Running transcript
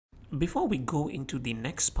before we go into the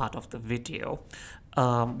next part of the video,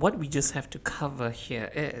 what we just have to cover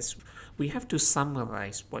here is we have to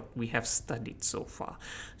summarize what we have studied so far.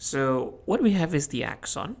 So what we have is the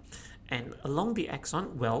axon. And along the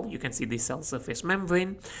axon, well, you can see the cell surface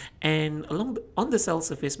membrane. And on the cell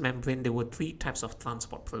surface membrane, there were three types of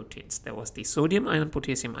transport proteins. There was the sodium ion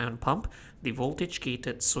potassium ion pump, the voltage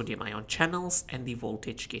gated sodium ion channels, and the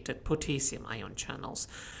voltage gated potassium ion channels.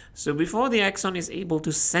 So before the axon is able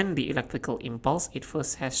to send the electrical impulse, it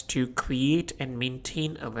first has to create and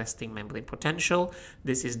maintain a resting membrane potential.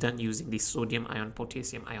 This is done using the sodium ion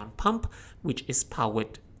potassium ion pump, which is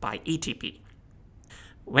powered by ATP.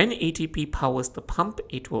 When ATP powers the pump,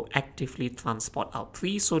 it will actively transport out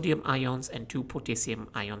 3 sodium ions and 2 potassium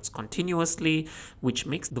ions continuously, which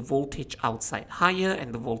makes the voltage outside higher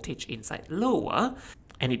and the voltage inside lower.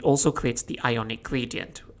 And it also creates the ionic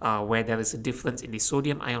gradient, where there is a difference in the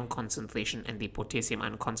sodium ion concentration and the potassium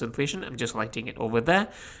ion concentration. I'm just writing it over there.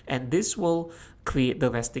 And this will create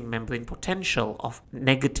the resting membrane potential of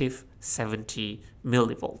negative 70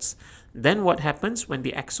 millivolts. Then what happens when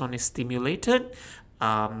the axon is stimulated?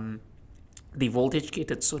 The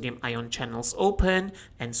voltage-gated sodium ion channels open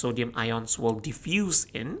and sodium ions will diffuse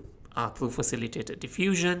in through facilitated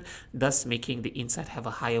diffusion, thus making the inside have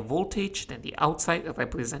a higher voltage than the outside,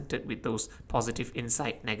 represented with those positive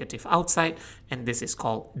inside, negative outside, and this is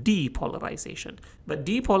called depolarization. But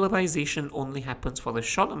depolarization only happens for a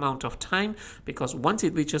short amount of time, because once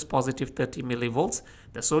it reaches positive 30 millivolts,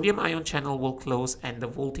 the sodium ion channel will close and the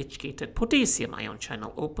voltage-gated potassium ion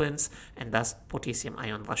channel opens, and thus potassium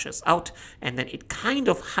ion rushes out, and then it kind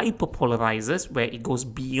of hyperpolarizes where it goes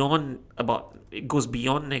beyond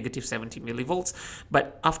negative 70 millivolts,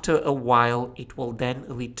 but after a while it will then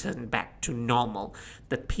return back to normal.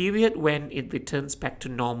 The period when it returns back to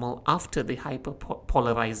normal after the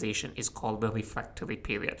hyperpolarization is called the refractory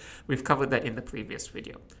period. We've covered that in the previous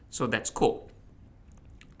video, so that's cool.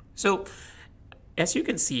 So as you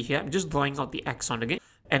can see here, I'm just drawing out the axon again,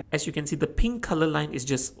 and as you can see, the pink color line is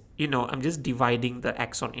just, I'm just dividing the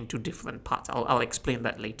axon into different parts. I'll explain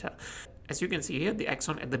that later. As you can see here, the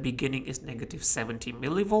axon at the beginning is negative 70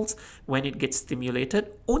 millivolts. When it gets stimulated,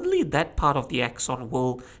 only that part of the axon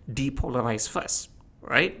will depolarize first,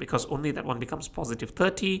 right? Because only that one becomes positive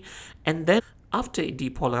 30. And then after it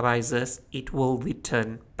depolarizes, it will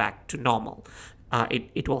return back to normal.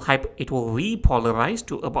 It will repolarize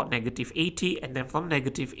to about negative 80, and then from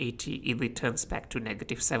negative 80 it returns back to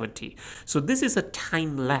negative 70. So this is a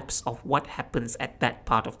time lapse of what happens at that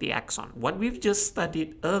part of the axon. What we've just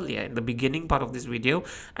studied earlier in the beginning part of this video,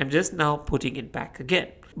 I'm just now putting it back again.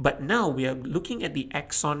 But now we are looking at the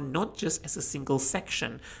axon not just as a single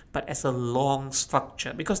section, but as a long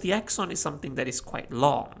structure, because the axon is something that is quite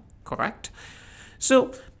long, correct?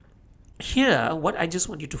 So here, what I just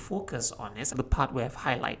want you to focus on is the part where I've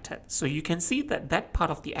highlighted. So you can see that that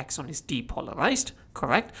part of the axon is depolarized,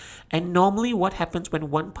 correct? And normally what happens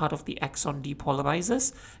when one part of the axon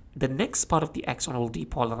depolarizes? The next part of the axon will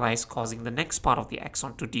depolarize, causing the next part of the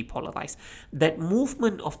axon to depolarize. That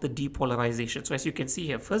movement of the depolarization, so as you can see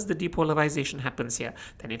here, first the depolarization happens here,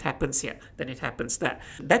 then it happens here, then it happens there.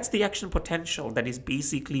 That's the action potential that is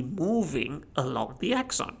basically moving along the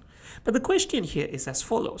axon. But the question here is as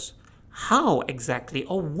follows. How exactly,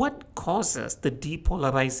 or what causes the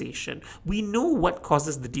depolarization? We know what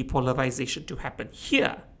causes the depolarization to happen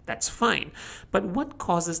here. That's fine. But what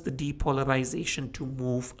causes the depolarization to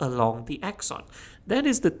move along the axon? That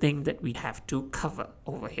is the thing that we have to cover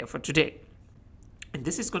over here for today. And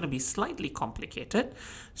this is going to be slightly complicated.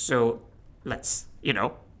 So let's,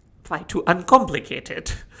 try to uncomplicate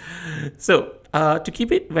it. So to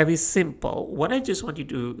keep it very simple, what I just want you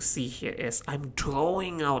to see here is I'm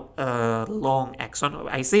drawing out a long axon.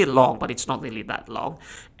 I say long, but it's not really that long.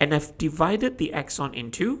 And I've divided the axon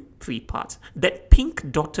into 3 parts. That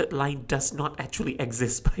pink dotted line does not actually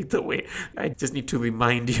exist, by the way. I just need to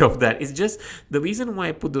remind you of that. It's just the reason why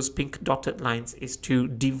I put those pink dotted lines is to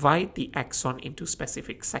divide the axon into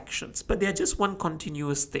specific sections. But they're just one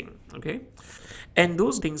continuous thing, okay? And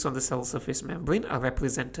those things on the cell surface membrane are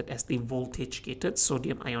represented as the voltage-gated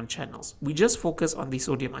sodium ion channels. We just focus on the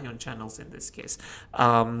sodium ion channels in this case,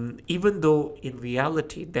 even though in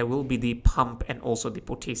reality there will be the pump and also the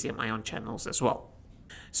potassium ion channels as well.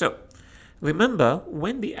 So remember,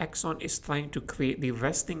 when the axon is trying to create the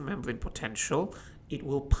resting membrane potential, it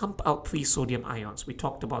will pump out 3 sodium ions. We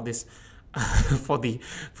talked about this for the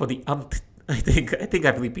I think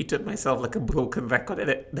I've repeated myself like a broken record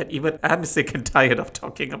that even I'm sick and tired of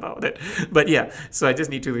talking about it. But yeah, so I just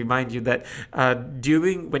need to remind you that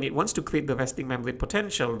when it wants to create the resting membrane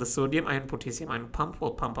potential, the sodium ion potassium ion pump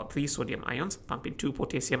will pump up 3 sodium ions, pump in 2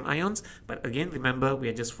 potassium ions. But again, remember, we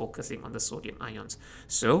are just focusing on the sodium ions.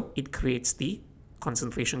 So it creates the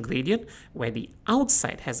concentration gradient where the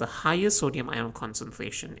outside has a higher sodium ion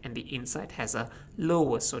concentration and the inside has a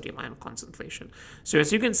lower sodium ion concentration. So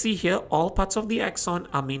as you can see here, all parts of the axon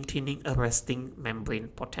are maintaining a resting membrane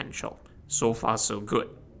potential. So far so good.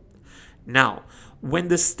 Now, when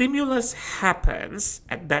the stimulus happens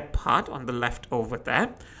at that part on the left over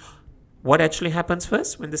there, what actually happens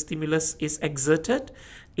first when the stimulus is exerted?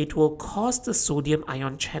 It will cause the sodium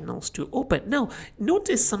ion channels to open. Now,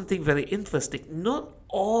 notice something very interesting. Not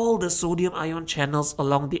all the sodium ion channels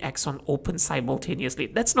along the axon open simultaneously.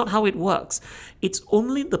 That's not how it works. It's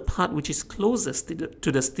only the part which is closest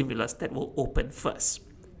to the stimulus that will open first.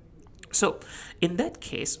 So, in that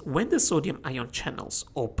case, when the sodium ion channels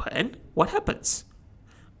open, what happens?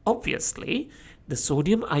 Obviously, the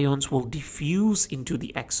sodium ions will diffuse into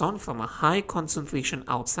the axon from a high concentration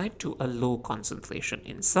outside to a low concentration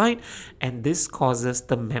inside, and this causes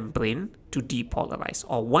the membrane to depolarize,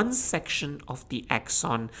 or one section of the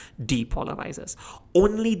axon depolarizes.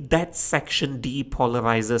 Only that section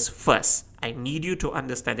depolarizes first. I need you to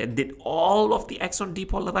understand that. Did all of the axon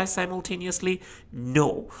depolarize simultaneously?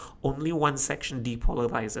 No, only one section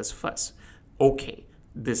depolarizes first. Okay,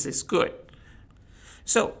 this is good.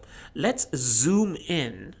 So let's zoom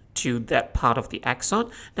in to that part of the axon.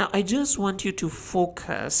 Now I just want you to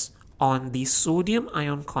focus on the sodium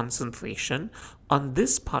ion concentration on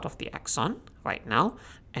this part of the axon right now,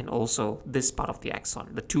 and also this part of the axon,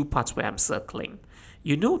 the two parts where I'm circling.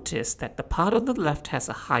 You notice that the part on the left has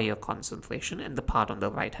a higher concentration and the part on the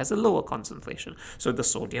right has a lower concentration. So the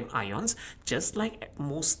sodium ions, just like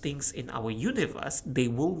most things in our universe, they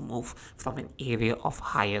will move from an area of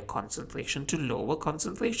higher concentration to lower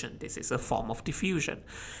concentration. This is a form of diffusion.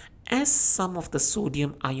 As some of the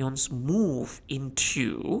sodium ions move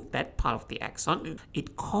into that part of the axon,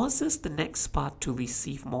 it causes the next part to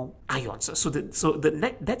receive more ions.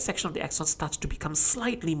 That section of the axon starts to become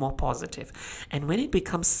slightly more positive. And when it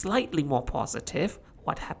becomes slightly more positive,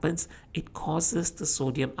 what happens? It causes the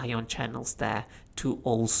sodium ion channels there to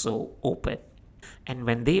also open. And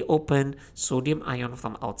when they open, sodium ion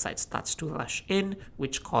from outside starts to rush in,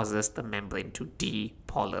 which causes the membrane to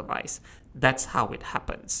depolarize. That's how it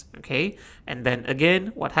happens, okay? And then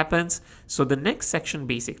again, what happens? So the next section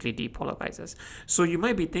basically depolarizes. So you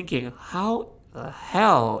might be thinking, how the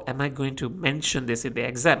hell am I going to mention this in the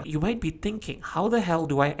exam? You might be thinking, how the hell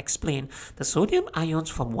do I explain the sodium ions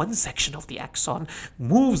from one section of the axon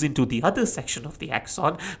moves into the other section of the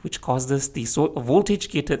axon, which causes the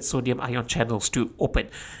voltage-gated sodium ion channels to open?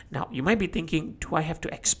 Now, you might be thinking, do I have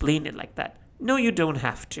to explain it like that? No, you don't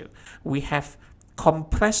have to. We have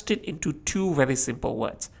compressed it into two very simple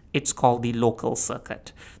words. It's called the local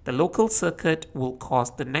circuit. The local circuit will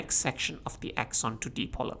cause the next section of the axon to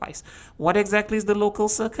depolarize. What exactly is the local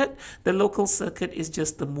circuit? The local circuit is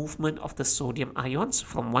just the movement of the sodium ions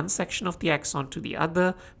from one section of the axon to the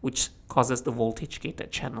other, which causes the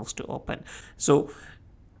voltage-gated channels to open. So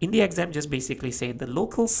in the exam, just basically say the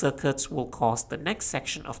local circuits will cause the next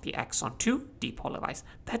section of the axon to depolarize.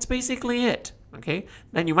 That's basically it. Okay,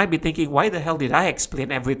 then you might be thinking, why the hell did I explain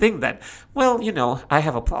everything then? Well, you know, I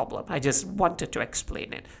have a problem. I just wanted to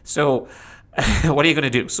explain it. So what are you going to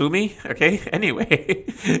do? Sue me? Okay, anyway,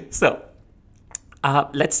 so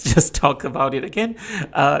let's just talk about it again.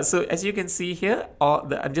 So as you can see here,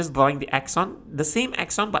 I'm just drawing the axon, the same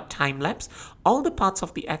axon but time lapse. All the parts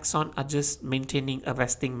of the axon are just maintaining a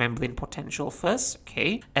resting membrane potential first,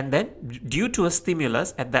 okay? And then due to a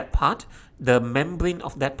stimulus at that part, the membrane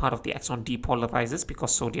of that part of the axon depolarizes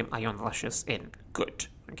because sodium ion rushes in. Good.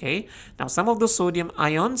 Okay, now some of the sodium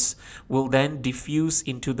ions will then diffuse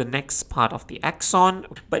into the next part of the axon,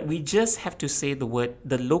 but we just have to say the word,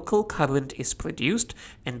 the local current is produced,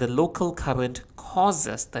 and the local current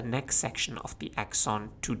causes the next section of the axon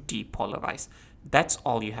to depolarize. That's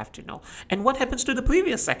all you have to know. And what happens to the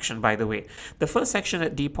previous section, by the way? The first section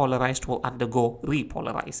that depolarized will undergo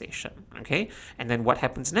repolarization, okay? And then what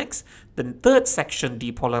happens next? The third section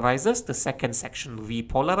depolarizes, the second section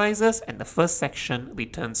repolarizes, and the first section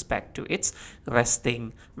returns back to its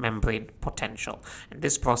resting membrane potential. And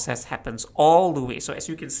this process happens all the way. So as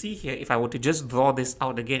you can see here, if I were to just draw this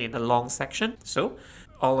out again in a long section, so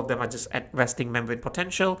all of them are just at resting membrane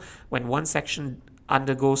potential. When one section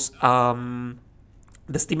undergoes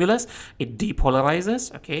The stimulus, it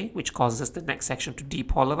depolarizes, okay, which causes the next section to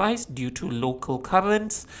depolarize due to local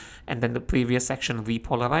currents, and then the previous section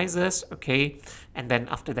repolarizes, okay, and then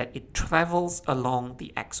after that it travels along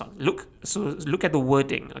the axon. Look at the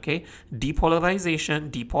wording, okay,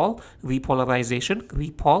 depolarization, dipole, repolarization,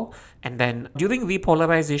 repol, and then during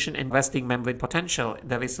repolarization and resting membrane potential,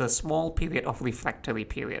 there is a small period of refractory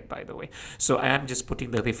period, by the way. So I am just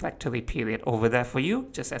putting the refractory period over there for you,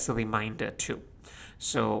 just as a reminder too.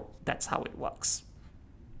 So that's how it works.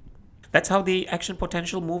 That's how the action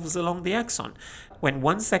potential moves along the axon. When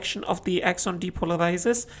one section of the axon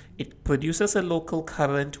depolarizes, it produces a local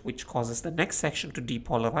current which causes the next section to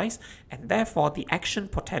depolarize, and therefore the action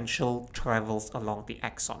potential travels along the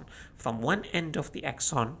axon from one end of the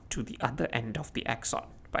axon to the other end of the axon,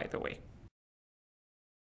 by the way.